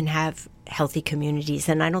think we can have healthy communities.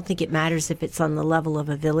 And I don't think it matters if it's on the level of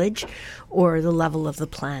a village or the level of the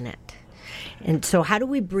planet. And so how do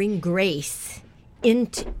we bring grace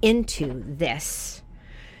into this?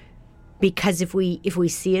 Because if we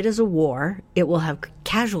see it as a war, it will have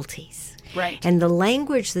casualties. Right. And the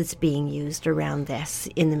language that's being used around this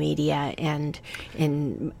in the media and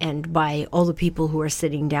by all the people who are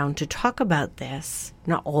sitting down to talk about this,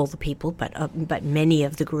 not all the people, but many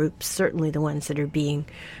of the groups, certainly the ones that are being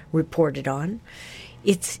reported on,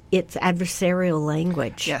 it's adversarial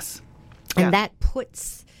language. Yes. And that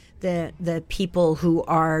puts the people who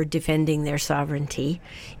are defending their sovereignty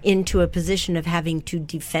into a position of having to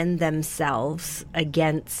defend themselves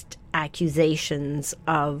against accusations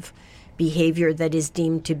of behavior that is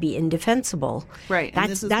deemed to be indefensible. Right.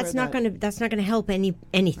 And That's not going to help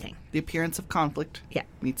anything. The appearance of conflict Yeah.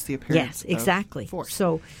 meets the appearance Yes, exactly. of force.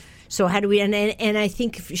 So how do we and I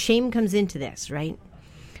think shame comes into this, right?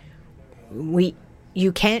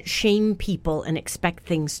 You can't shame people and expect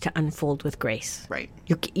things to unfold with grace. Right.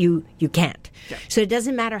 You can't. Yeah. So it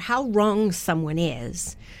doesn't matter how wrong someone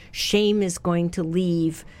is. Shame is going to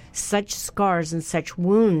leave such scars and such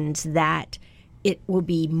wounds that it will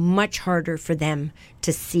be much harder for them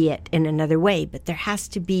to see it in another way. But there has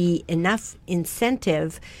to be enough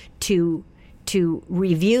incentive to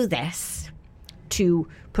review this, to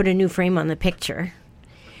put a new frame on the picture.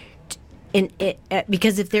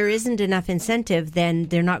 Because if there isn't enough incentive, then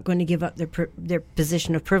they're not going to give up their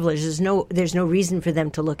position of privilege. There's no reason for them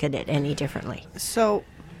to look at it any differently. So,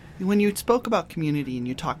 when you spoke about community and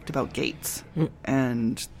you talked about gates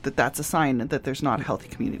and that's a sign that there's not a healthy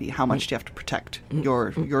community, how much do you have to protect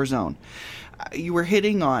your zone? You were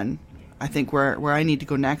hitting on, I think, where I need to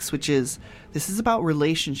go next, which is this is about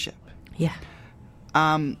relationship. Yeah.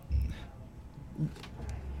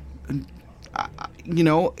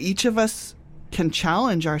 Each of us can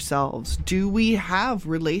challenge ourselves. Do we have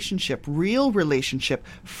relationship, real relationship,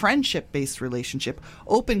 friendship-based relationship,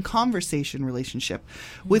 open conversation relationship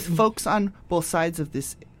with folks on both sides of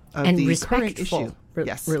this and the respectful current issue?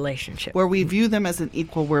 relationship. Where we view them as an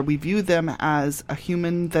equal, where we view them as a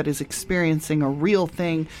human that is experiencing a real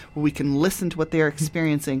thing, where we can listen to what they are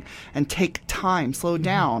experiencing and take time, slow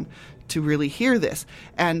down to really hear this.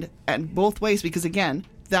 And both ways, because again,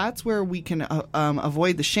 that's where we can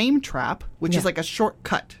avoid the shame trap, which is like a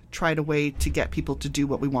shortcut way to get people to do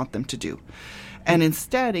what we want them to do. And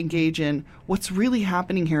instead engage in what's really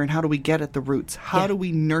happening here and how do we get at the roots? How do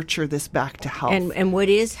we nurture this back to health? And what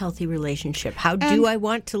is healthy relationship? How do I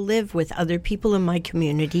want to live with other people in my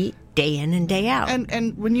community day in and day out?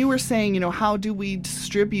 And when you were saying, how do we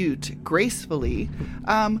distribute gracefully,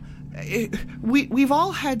 we've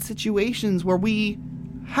all had situations where we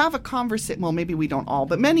have a conversation. Well, maybe we don't all,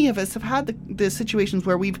 but many of us have had the situations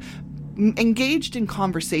where we've engaged in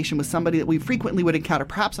conversation with somebody that we frequently would encounter,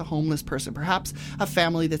 perhaps a homeless person, perhaps a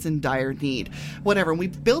family that's in dire need, whatever. And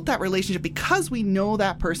we've built that relationship because we know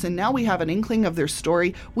that person. Now we have an inkling of their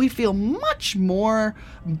story. We feel much more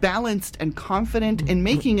balanced and confident in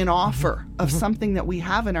making an offer of something that we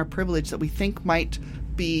have in our privilege that we think might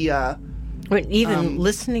be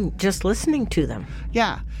just listening to them.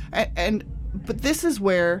 Yeah. But this is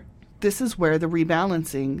where the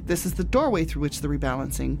rebalancing, this is the doorway through which the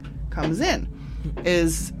rebalancing comes in,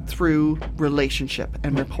 is through relationship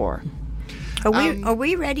and rapport. Are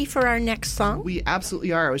we ready for our next song? We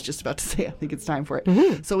absolutely are. I was just about to say, I think it's time for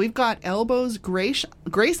it. So we've got Elbows, Grace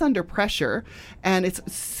Under Pressure, and it's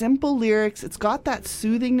simple lyrics. It's got that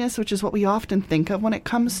soothingness, which is what we often think of when it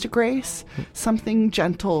comes to grace. Something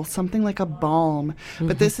gentle, something like a balm.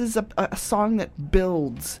 But this is a song that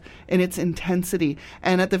builds in its intensity.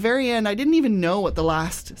 And at the very end, I didn't even know what the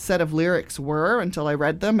last set of lyrics were until I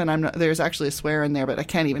read them, and there's actually a swear in there, but I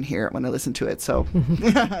can't even hear it when I listen to it. So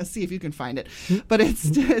see if you can find it. But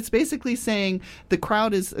it's basically saying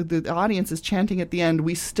the audience is chanting at the end,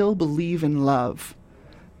 "We still believe in love,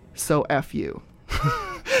 so F you."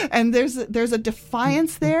 And there's a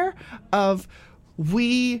defiance there of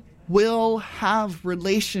we will have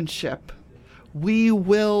relationship, we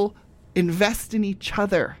will invest in each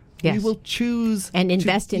other. Yes. We will choose and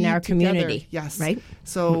invest in our community. Together. Yes. Right?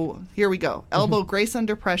 So here we go. Elbow, Grace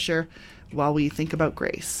Under Pressure, while we think about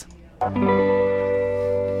grace.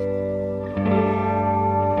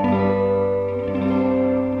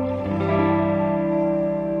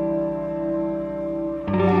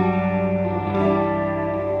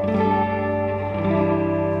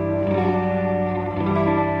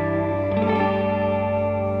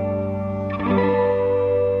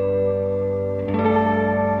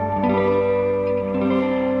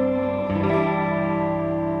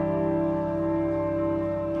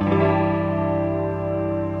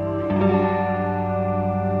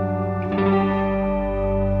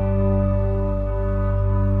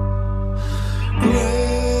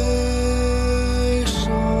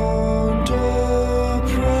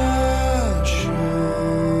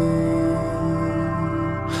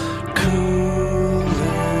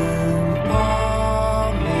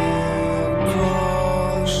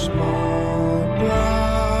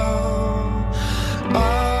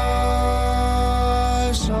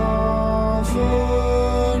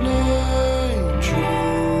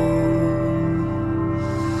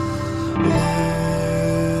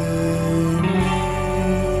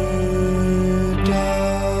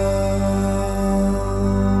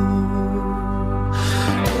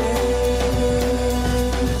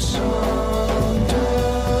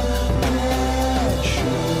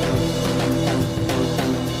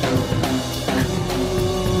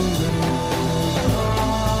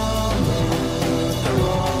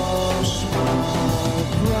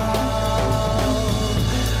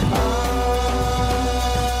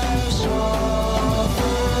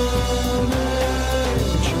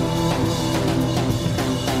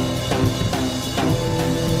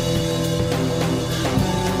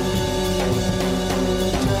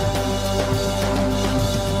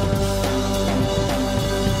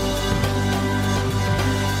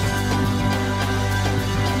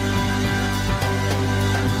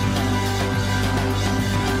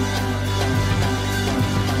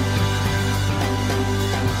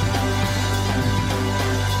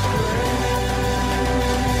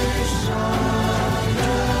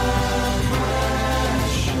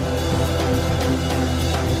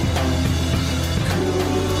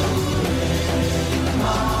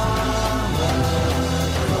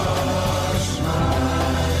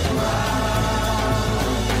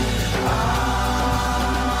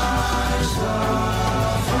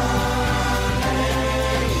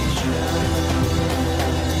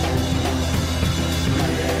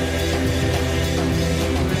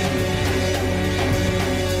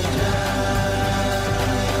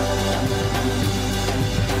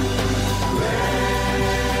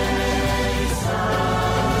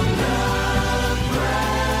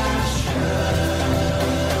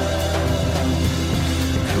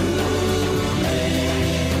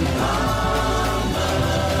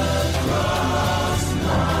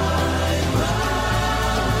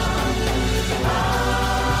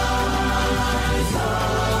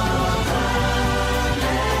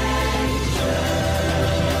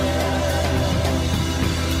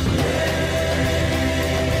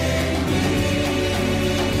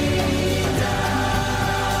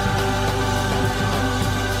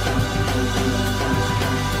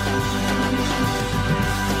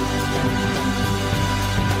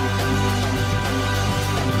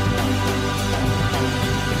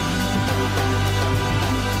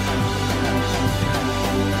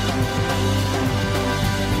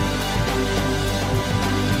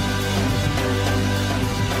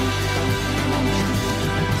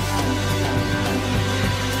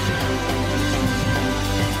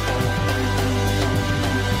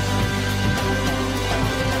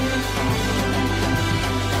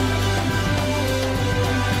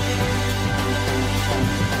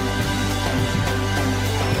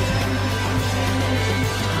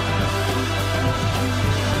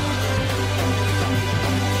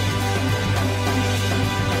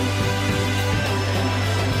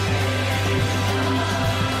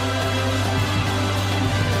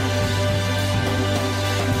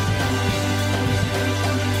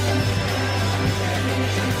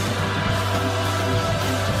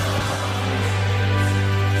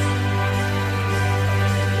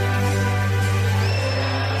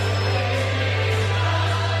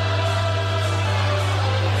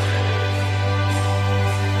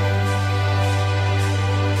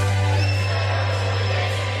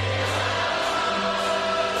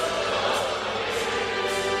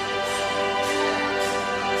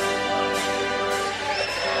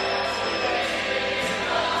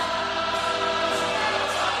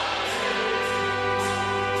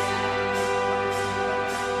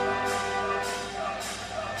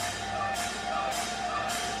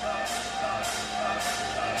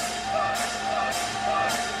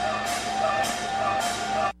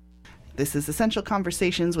 This is Essential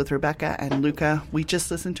Conversations with Rebecca and Luca. We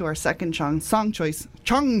just listened to our second song choice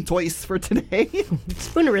for today,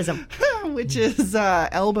 Spoonerism. which is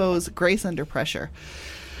Elbow's Grace Under Pressure.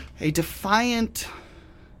 A defiant,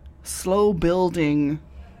 slow-building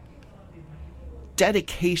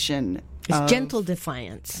dedication. It's gentle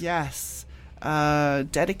defiance. Yes.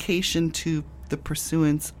 Dedication to the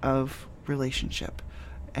pursuance of relationship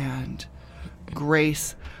and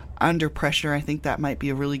grace under pressure. I think that might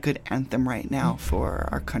be a really good anthem right now for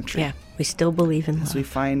our country. Yeah, we still believe in as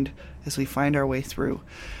love. we find our way through.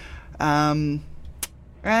 And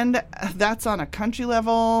that's on a country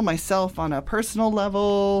level, myself on a personal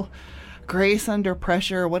level. Grace under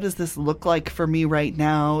pressure. What does this look like for me right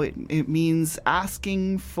now? It means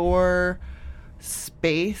asking for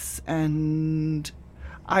space, and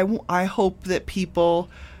I hope that people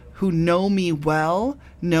who know me well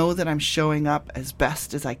know that I'm showing up as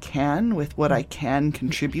best as I can with what I can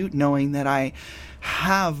contribute, knowing that I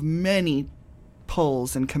have many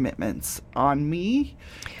pulls and commitments on me.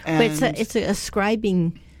 And But it's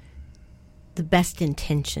ascribing the best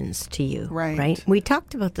intentions to you, Right. We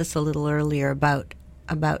talked about this a little earlier about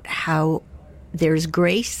how there's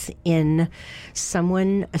grace in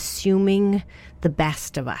someone assuming the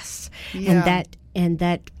best of us, Yeah. and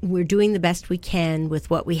that we're doing the best we can with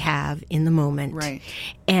what we have in the moment, Right.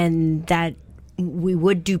 and that we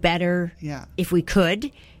would do better Yeah. if we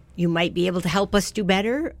could. You might be able to help us do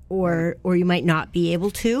better, or you might not be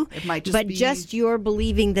able to. It might just but be- just you're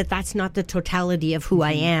believing that that's not the totality of who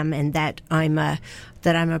I Mm-hmm. am, and that I'm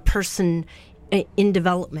a person in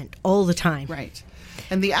development all the time. Right.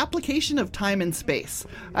 And the application of time and space.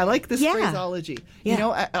 I like this Yeah. phraseology. Yeah. You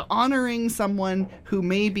know, honoring someone who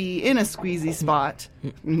may be in a squeezy spot,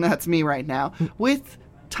 and that's me right now, with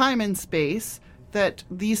time and space, that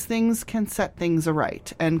these things can set things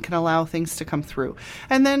aright and can allow things to come through.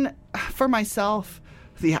 And then for myself,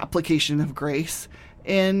 the application of grace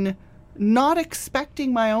in not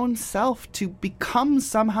expecting my own self to become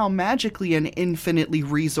somehow magically an infinitely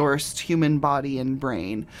resourced human body and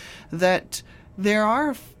brain. That there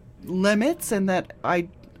are limits, and that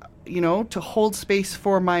to hold space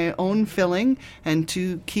for my own filling and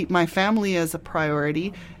to keep my family as a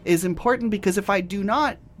priority is important, because if I do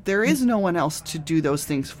not, there is no one else to do those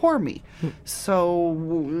things for me. So,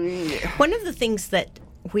 One of the things that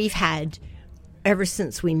we've had ever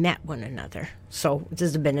since we met one another, so this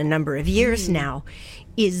has been a number of years now,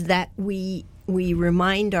 is that we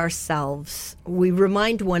remind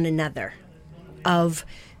one another of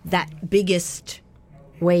that biggest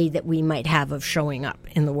way that we might have of showing up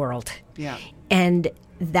in the world. Yeah. And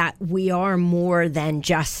that we are more than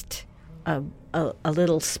just a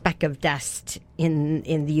little speck of dust in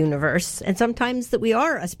the universe, and sometimes that we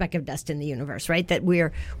are a speck of dust in the universe, right? That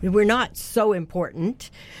we're not so important,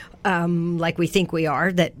 like we think we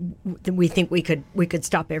are. That we think we could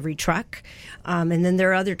stop every truck, and then there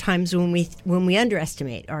are other times when we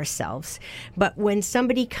underestimate ourselves. But when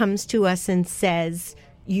somebody comes to us and says,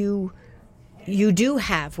 you do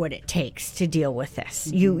have what it takes to deal with this.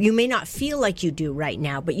 You may not feel like you do right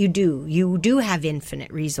now, but you do. You do have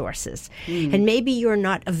infinite resources. And maybe you're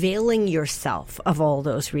not availing yourself of all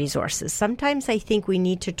those resources. Sometimes I think we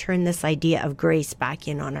need to turn this idea of grace back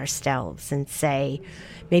in on ourselves and say,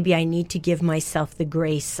 maybe I need to give myself the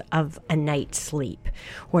grace of a night's sleep.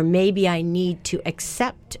 Or maybe I need to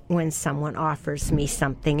accept when someone offers me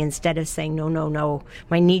something instead of saying, no.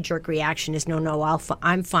 My knee-jerk reaction is, no,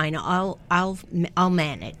 I'm fine. I'll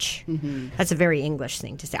manage. That's a very English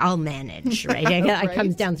thing to say. I'll manage, right? It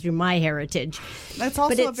comes down through my heritage. That's But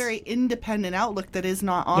also a it's- very independent outlook that is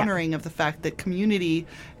not honoring of the fact that community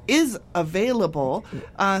is available.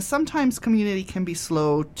 Sometimes community can be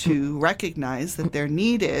slow to recognize that they're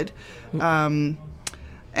needed. But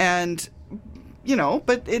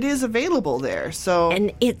it is available there. So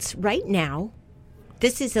And it's right now,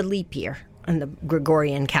 this is a leap year on the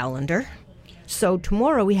Gregorian calendar. So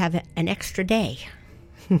tomorrow we have an extra day.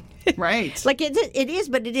 right. Like it is,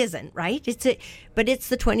 but it isn't, right? But it's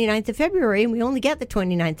the 29th of February, and we only get the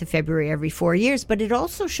 29th of February every 4 years. But it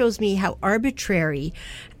also shows me how arbitrary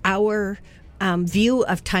our view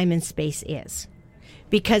of time and space is,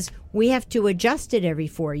 because we have to adjust it every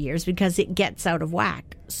 4 years because it gets out of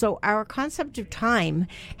whack. So our concept of time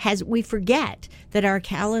we forget that our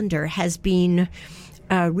calendar has been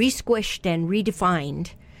re-squished and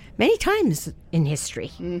redefined many times in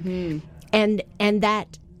history. And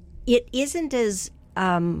that it isn't as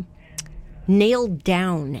nailed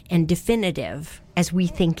down and definitive as we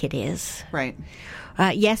think it is. Right.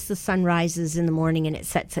 Yes, the sun rises in the morning and it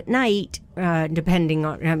sets at night, depending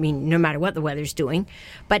on, no matter what the weather's doing.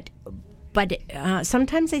 But but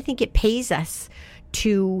sometimes I think it pays us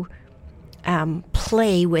to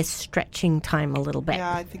play with stretching time a little bit.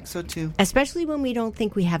 Yeah, I think so too. Especially when we don't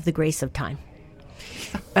think we have the grace of time.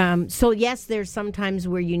 So yes, there's some times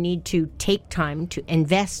where you need to take time, to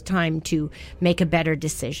invest time to make a better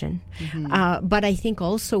decision. But I think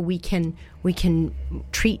also we can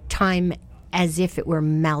treat time as if it were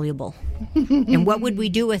malleable. And what would we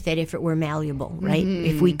do with it if it were malleable, right?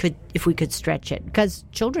 If we could stretch it, because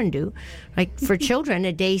children do. Like for children,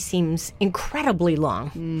 a day seems incredibly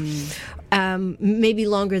long, maybe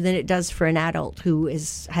longer than it does for an adult who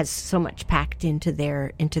has so much packed into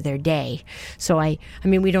their day. So I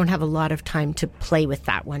mean, we don't have a lot of time to play with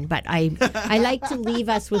that one, but I like to leave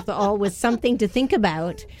us with something to think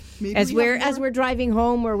about. Maybe As we're driving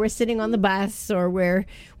home, or we're sitting on the bus, or we're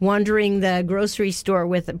wandering the grocery store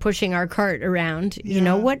pushing our cart around,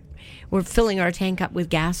 what we're filling our tank up with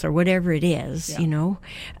gas or whatever it is,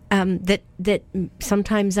 that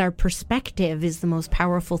sometimes our perspective is the most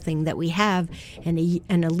powerful thing that we have, and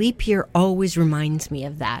a leap year always reminds me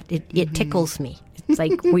of that. It tickles me. It's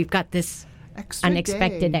like we've got this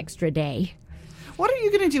unexpected extra day. What are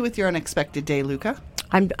you going to do with your unexpected day, Luca?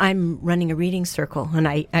 I'm running a reading circle, and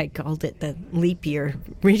I called it the Leap Year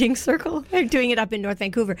Reading Circle. I'm doing it up in North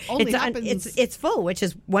Vancouver. It's full, which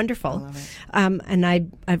is wonderful. I love it. And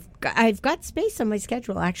I've got space on my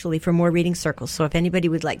schedule actually for more reading circles. So if anybody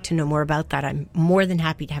would like to know more about that, I'm more than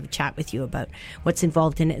happy to have a chat with you about what's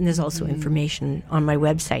involved in it. And there's also information on my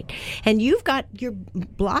website. And you've got your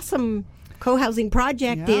Blossom co-housing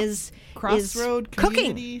project is Crossroad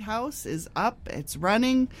Community House is up. It's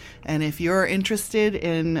running. And if you're interested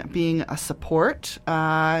in being a support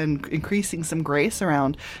and increasing some grace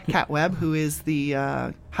around Kat Webb, who is the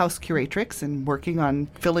house curatrix and working on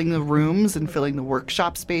filling the rooms and filling the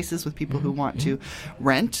workshop spaces with people who want to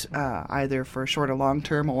rent, either for short or long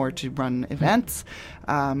term or to run events,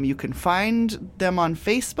 you can find them on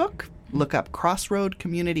Facebook. Look up Crossroad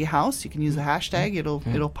Community House. You can use the hashtag.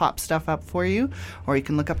 It'll pop stuff up for you. Or you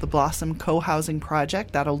can look up the Blossom Co-Housing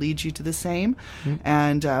Project. That'll lead you to the same.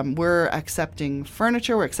 And we're accepting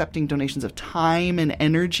furniture. We're accepting donations of time and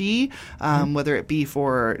energy, whether it be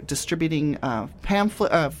for distributing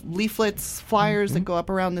leaflets, flyers that go up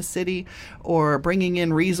around the city, or bringing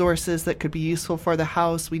in resources that could be useful for the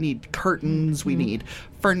house. We need curtains. We need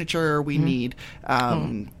furniture. We need,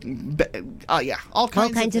 all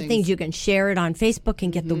kinds of things. You can share it on Facebook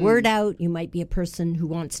and get the word out. You might be a person who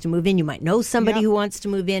wants to move in. You might know somebody who wants to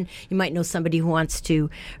move in. You might know somebody who wants to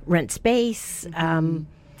rent space.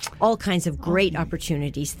 All kinds of great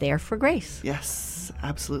opportunities there for grace. Yes,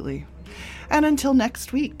 absolutely. And until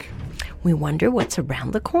next week, we wonder what's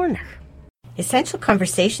around the corner. Essential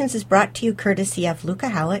Conversations is brought to you courtesy of Luca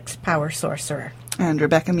Halleck's Power Sorcerer and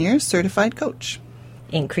Rebecca Mears, Certified Coach.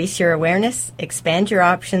 Increase your awareness, expand your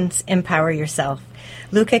options, empower yourself.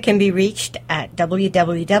 Luca can be reached at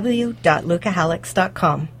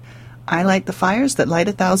www.lucahallux.com. I light the fires that light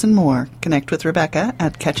 1,000 more. Connect with Rebecca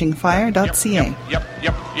at catchingfire.ca. Yep.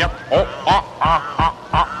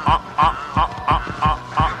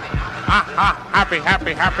 Happy.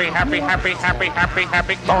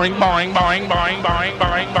 Boing.